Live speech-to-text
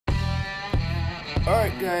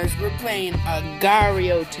Alright guys, we're playing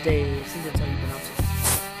Agario today, since that's how you pronounce it.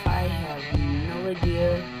 I have no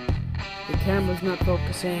idea. The camera's not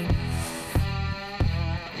focusing.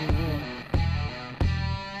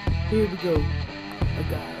 Here we go.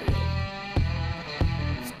 Agario.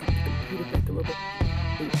 Scoot the computer back a little bit.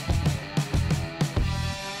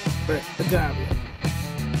 Alright, Agario.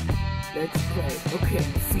 Let's play. Okay,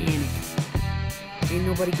 SANIK. Ain't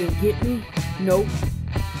nobody gonna get me? Nope.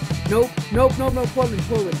 Nope.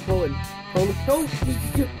 Poland. No,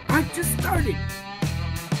 I just started.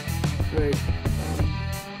 Right.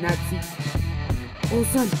 Nazi. Oh,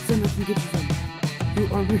 son, I can get you some. You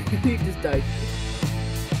already just died.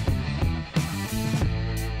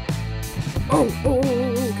 Oh,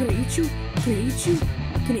 can I eat you?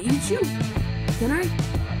 Can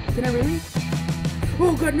I really?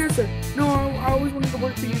 Oh, God, Nessa. No, I always wanted to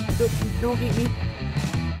work for you. Don't eat me.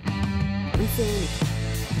 I'm SANIK.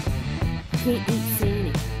 Can't eat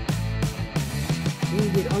SANIK. You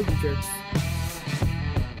get all you jerks.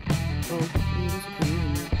 Oh,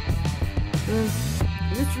 I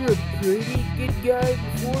guess you were a pretty good guy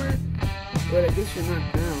before, but I guess you're not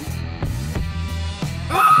now.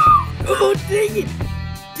 Oh, dang it!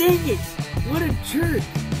 What a jerk!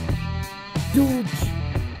 Doge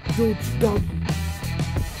doggy.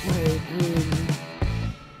 Alright,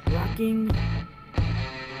 rocking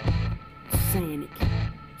SANIK.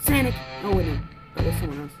 Oh wait, no. Oh, that's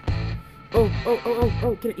someone else. Oh,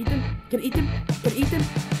 can I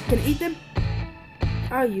eat them?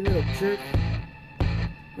 Oh, you little jerk. I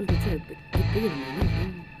was gonna try to get bigger than me.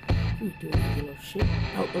 You do it, you little shit.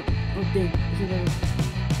 Oh, dang.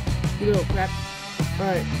 You little crap.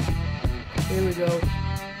 Alright. Here we go. I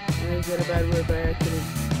got a bad word by accident.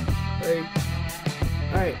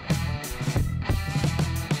 Alright.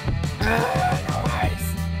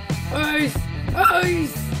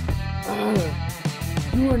 Ice!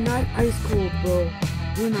 You are not ice cold, bro.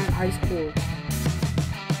 You're not ice cold.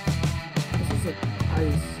 This is like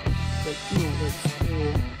ice. Like, like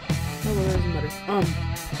cool. Oh, well, that doesn't matter.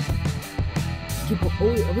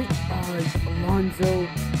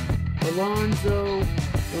 Alonzo.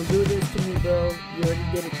 Don't do this to me, bro. You already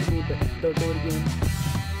did it to me, but don't do it again.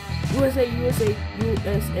 USA.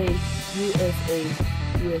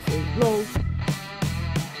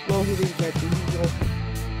 Low, he didn't catch me.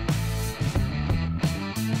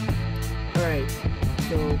 Alright,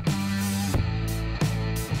 so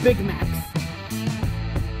Big Max.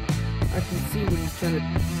 I can see when he's trying to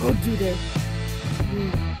do that.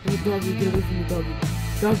 Oh, doggy, get away from the doggy.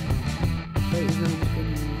 Doggy. Wait, he's not even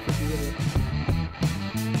getting.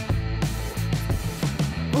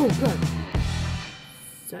 Oh god.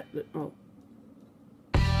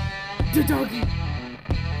 The doggy.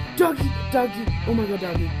 Oh my god,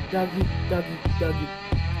 doggy.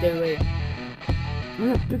 Stay away. I'm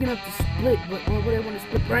not big enough to split, but why would I want to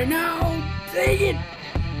split right now? Dang it!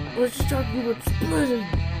 I was just talking about splitting.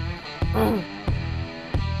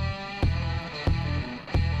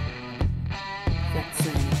 That's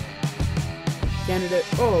SANIK.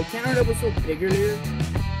 Canada was so big earlier.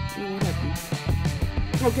 What happened?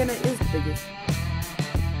 Oh, Canada is the biggest.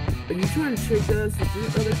 Are you trying to trick us with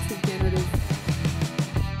the other two Canadas?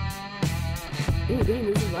 Ooh, dang,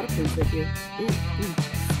 there's a lot of points right here. Ooh.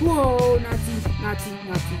 Whoa, Nazi. Alright,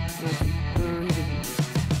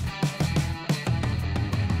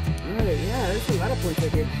 yeah, there's a lot of points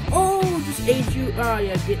right here. Oh, just ate you. Oh,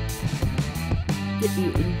 yeah, get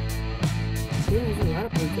eaten. Yeah, there's a lot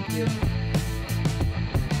of points up here.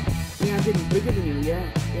 Yeah, I'm getting bigger than you, yeah.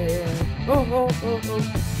 Oh.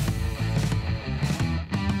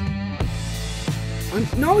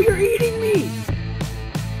 No, you're eating me!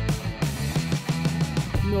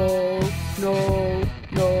 No.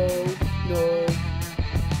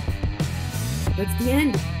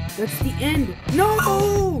 That's the end.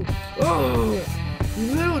 No! Oh, you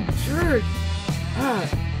little jerk. I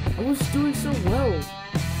was doing so well.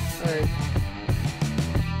 Alright.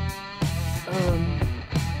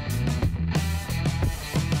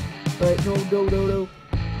 Alright, no.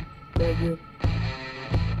 Thank you.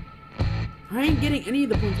 I ain't getting any of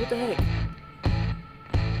the points. What the heck?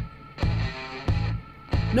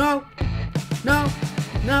 No. I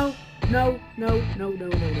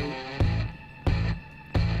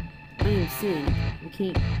am SANIK. You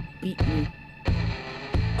can't beat me.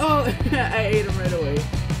 Oh, I ate him right away.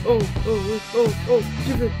 Oh,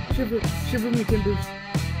 shiver me timbers.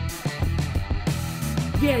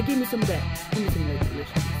 Yeah, give me some of that. Give me some of that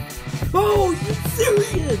delicious. Oh, you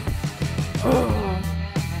serious? Oh.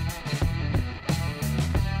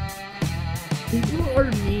 People are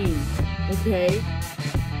mean, okay?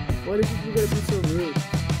 Why do people gotta be so rude?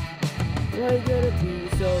 Why you gotta be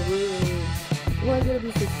so rude? Why you gotta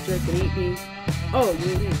be such a jerk and eat me? Oh,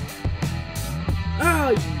 you ate me. Oh,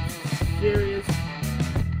 you serious?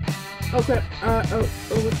 Oh crap. Oh,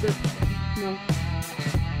 what the? No.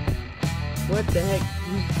 What the heck?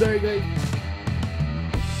 Sorry, guys.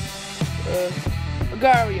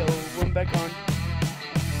 Agario, went back on.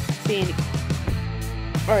 SANIK.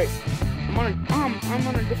 Alright. I'm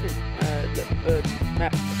on a different,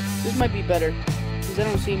 map. This might be better. Because I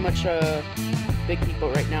don't see much, big people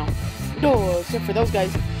right now. No, except for those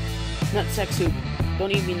guys. Nutsack soup.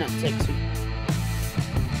 Don't eat me nutsack soup.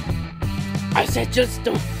 I said just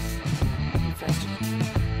don't. Faster.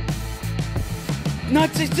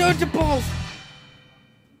 Nutsack soup balls!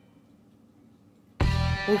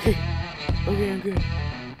 Okay. Okay, I'm good.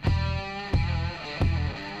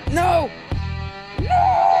 No!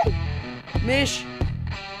 No! Mish!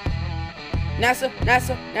 NASA!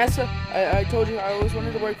 I told you I always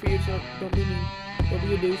wanted to work for you, so don't be mean. Don't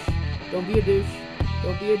be a douche. Don't be a douche.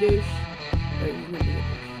 Don't be a douche. Alright, he's not being a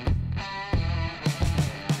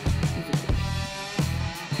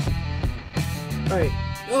douche. Alright.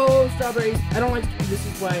 Oh, strawberries. I don't like. This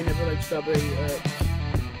is why I never like strawberry.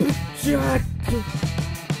 Shot!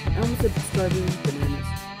 I almost said strawberry bananas.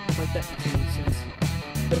 Like that makes any sense.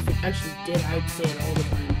 But if it actually did, I'd say it all the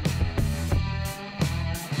time.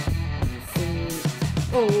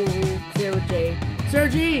 Oh, Sarah J. Sarah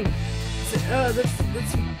Jean!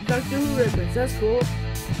 That's Doctor Who reference. That's cool.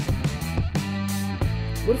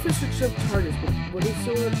 What if I switch up TARDIS? What if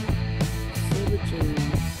Sarah Jean?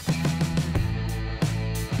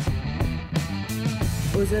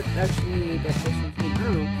 Or is that actually that person's name? I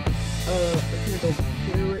don't know. I can't go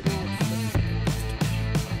here right now.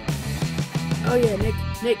 Oh yeah,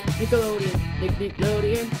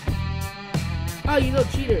 Nickelodeon. Oh, you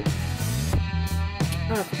little cheater.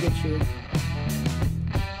 Ah, forget you.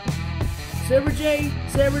 Sarah J.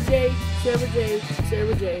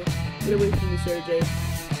 Get away from me, Sarah J.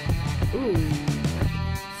 Ooh.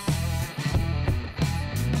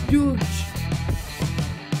 Huge.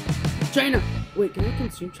 China. Wait, can I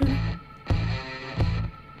consume China?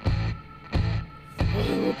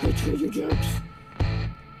 Oh, good for you jerks.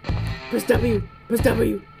 Press W.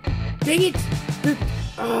 Dang it!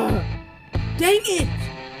 Dang it!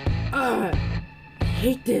 I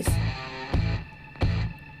hate this.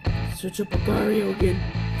 Switch up Agario again.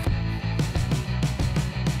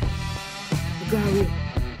 Agario.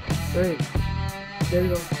 Alright. There we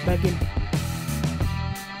go. Back in.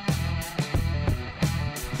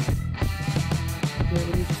 Let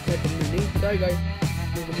me just type in the name. Sorry guys.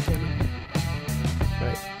 Move the camera.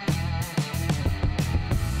 Alright.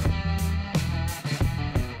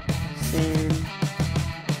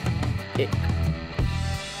 SANIK.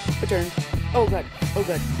 Return. Oh god.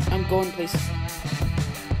 I'm going places.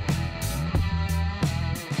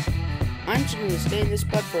 I'm just gonna stay in this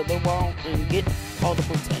spot for a little while and get all the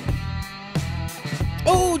points in.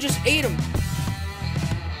 Oh, just ate him.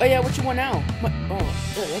 Oh yeah, what you want now? What? Oh,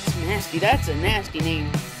 that's nasty. That's a nasty name.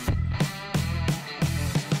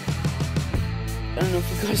 I don't know if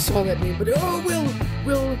you guys saw that name, but oh,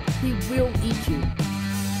 he will eat you.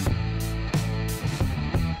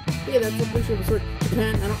 Yeah, that's a picture of a sword.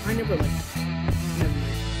 Japan, I never liked it.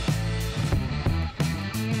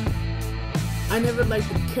 I never liked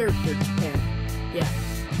the character Japan. Yeah,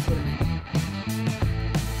 that's what I meant.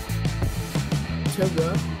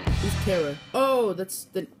 Terra? Who's Terra? Oh, that's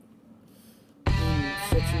the...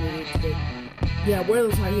 such an idiot today. Yeah, wear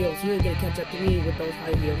those high heels. You ain't gonna catch up to me with those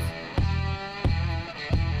high heels.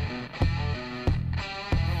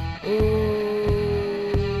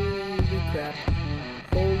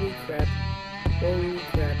 Holy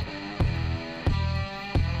crap.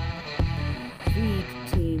 Feed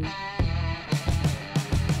team.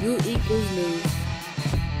 You equals lose.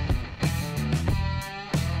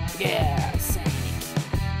 Yeah, SANIK.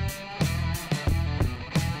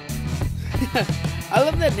 I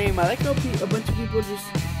love that name. I like how a bunch of people just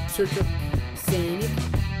search up SANIK,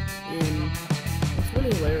 and it's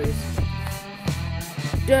really hilarious.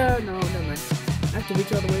 Yeah, no, never mind. I have to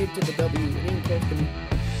reach all the way to the W. It ain't close to me.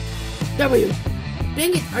 W!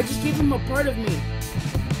 Dang it! I just gave him a part of me.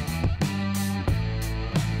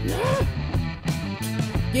 Ah.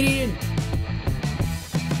 Get eaten!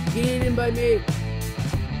 Get eaten by me!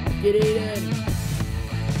 Get eaten!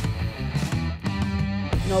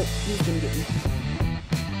 Nope, he's gonna get me.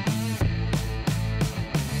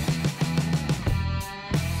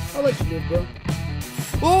 I'll let you live, bro.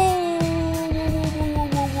 Oh!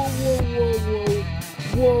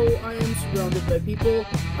 Whoa, I am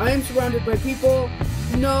surrounded by people.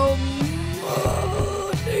 No!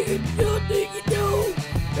 Oh, dang it, no.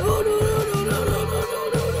 No.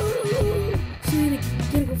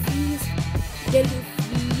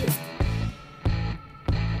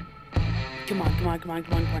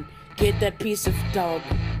 come on, come on. Get that piece of dog.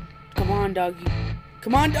 Come on, doggy.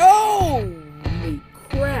 Come on. Oh! Holy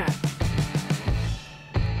crap.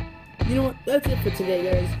 You know what? That's it for today,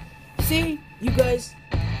 guys. See? You guys...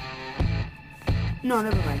 No,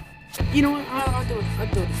 never mind. You know what? I'll do it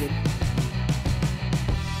again.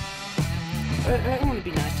 I don't want to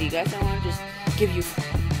be nice to you guys. I want to just give you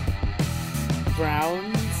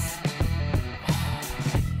browns.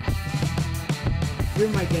 You're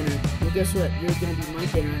my dinner. Well, guess what? You're gonna be my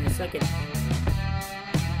dinner in a second.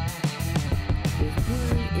 There's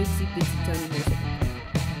one itsy bitsy tiny mouse.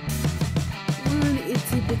 One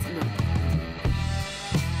itsy bitsy no.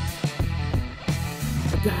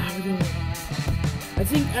 God, I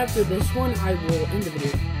think after this one, I will end the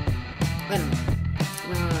video. I don't know.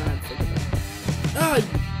 Oh,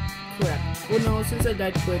 crap. Well, no, since I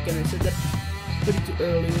died quick and I said that pretty too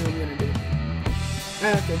early, I'm gonna do it.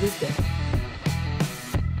 After this day.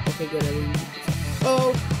 Okay, good, I didn't do this.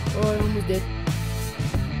 Oh, I almost did.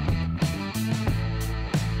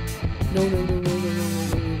 No.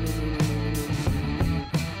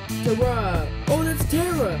 Tara! Oh, that's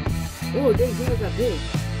Tara! Oh, dang, Tara got big.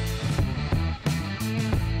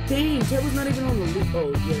 Dang, Tara's not even on the loop.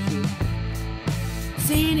 Oh, yeah, she is.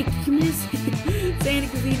 SANIK, come here.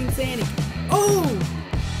 SANIK is eating SANIK. Oh!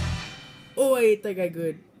 Oh, I ate that guy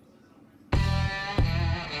good.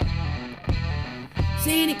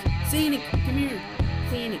 SANIK, come here.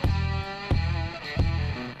 SANIK.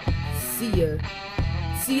 See ya.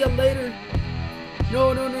 See ya later.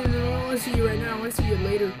 No. I don't want to see you right now. I want to see you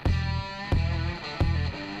later.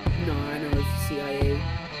 No, I know it's CIA.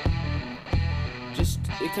 Just,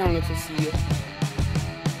 it kind of looks like see ya.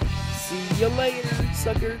 See you later,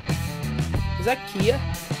 sucker. Is that Kia?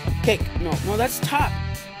 Cake. No, that's Top.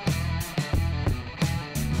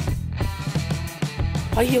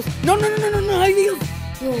 High heels. No, high heels.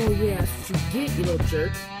 Oh, yeah, that's what you get, you little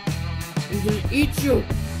jerk. I'm gonna eat you.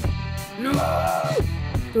 No!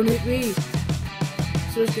 Don't hit me.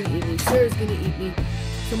 Sarah's gonna eat me. Sarah's gonna eat me.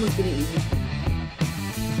 Someone's gonna eat me.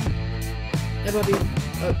 Hey, Bobby.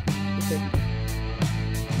 Oh, okay.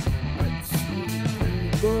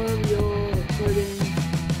 Agario recording.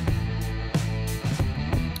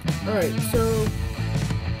 Alright, so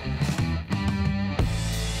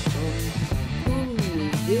who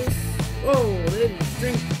is this? Oh, ladies,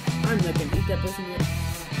 drink. I'm not gonna eat that person yet.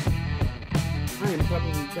 I am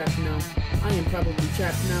probably trapped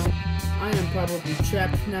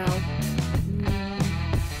now.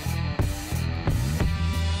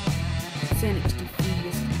 SANIK's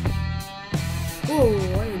defeated. Oh,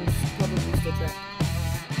 I am probably still trapped.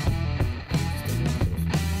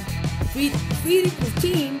 Feed equals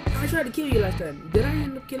team. I tried to kill you last time. Did I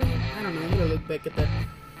end up killing you? I don't know. I'm gonna look back at that.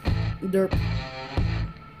 Derp.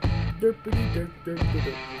 Derpity derp derp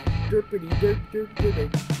derp. Derpity derp derp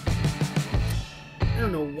derp. I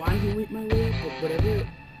don't know why he went my way, but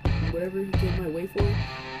whatever he came my way for,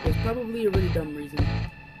 was probably a really dumb reason.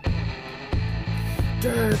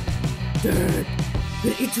 Derp. Gonna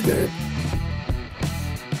eat you, derp.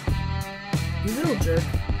 You little jerk.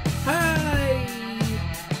 Hi.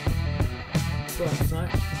 Go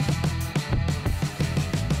outside.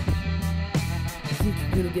 You think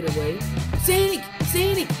you're gonna get away? SANIK!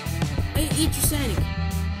 Hey, eat your SANIK.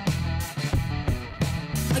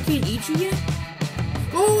 I can't eat you yet?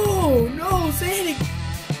 Oh, no, SANIK!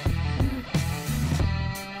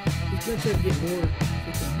 He's gonna try to get more.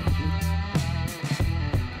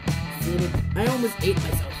 SANIK. I almost ate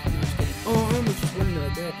myself. No, I'm just kidding. Oh, I almost just went into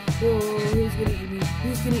like that. Oh, he's gonna eat me.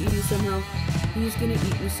 He's gonna eat me somehow.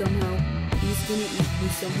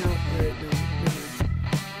 Alright, no.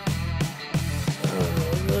 Oh,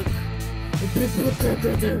 look. A big butt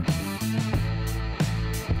right there.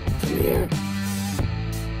 Come here.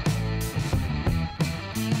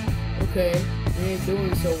 Okay, I ain't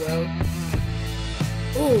doing so well.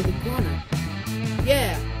 Oh, the iguana.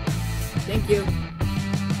 Yeah. Thank you.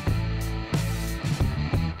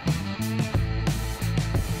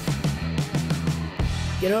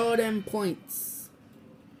 Get all them points.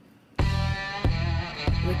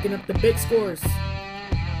 Making up the big scores.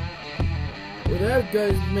 Well, that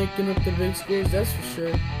guy's making up the big scores, that's for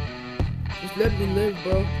sure. Just let me live,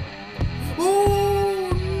 bro.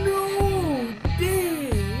 Oh, no!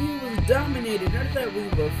 Dang! He was dominated. I thought we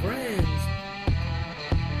were friends.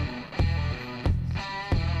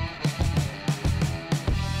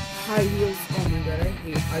 High heels. Oh my god, I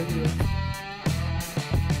hate high heels.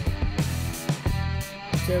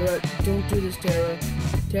 Tara, don't do this, Tara.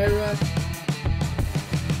 Tara.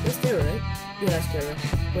 That's Tara, right? Yeah, that's Tara.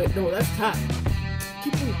 Wait, no, that's Top.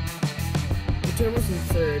 Keep on. The Tara's in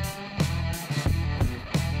third.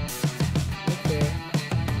 Okay.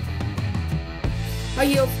 High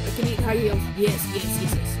heels. I can eat high heels. Yes, yes,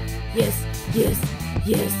 yes, yes. Yes, yes,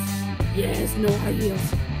 yes, yes. No high heels.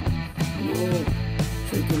 No.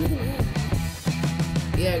 Should I do another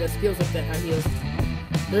one? Yeah, I got skills like that. High heels.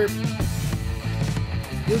 Derp.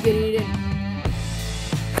 You get eaten.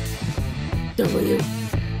 W.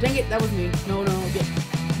 Dang it, that was me. No, get.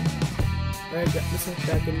 Alright, got myself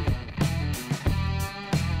back in.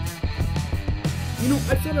 You know,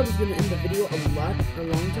 I thought I was gonna end the video a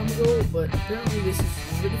long time ago, but apparently this is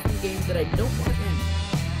a really fun game that I don't want to end.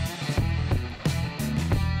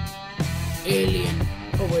 Alien.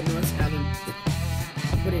 Oh wait, no, it's Alan.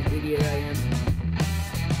 What an idiot I am.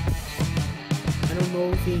 I don't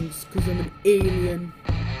know things because I'm an alien.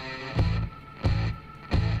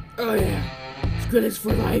 Oh yeah. Skrillex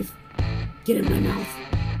for life. Get in my mouth.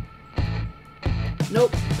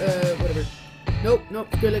 Nope. Whatever. Nope.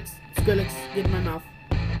 Skrillex, get in my mouth.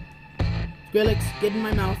 Skrillex, get in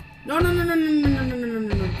my mouth. No. No!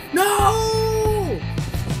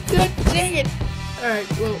 God dang it! Alright,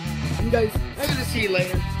 well, you guys, I'm gonna see you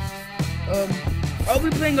later. I'll be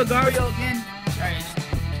playing Agario again. Sorry.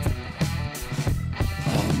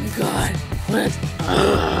 Oh my god. What?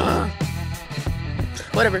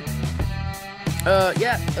 Whatever.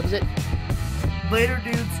 Yeah, that was it. Later,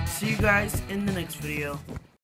 dudes. See you guys in the next video.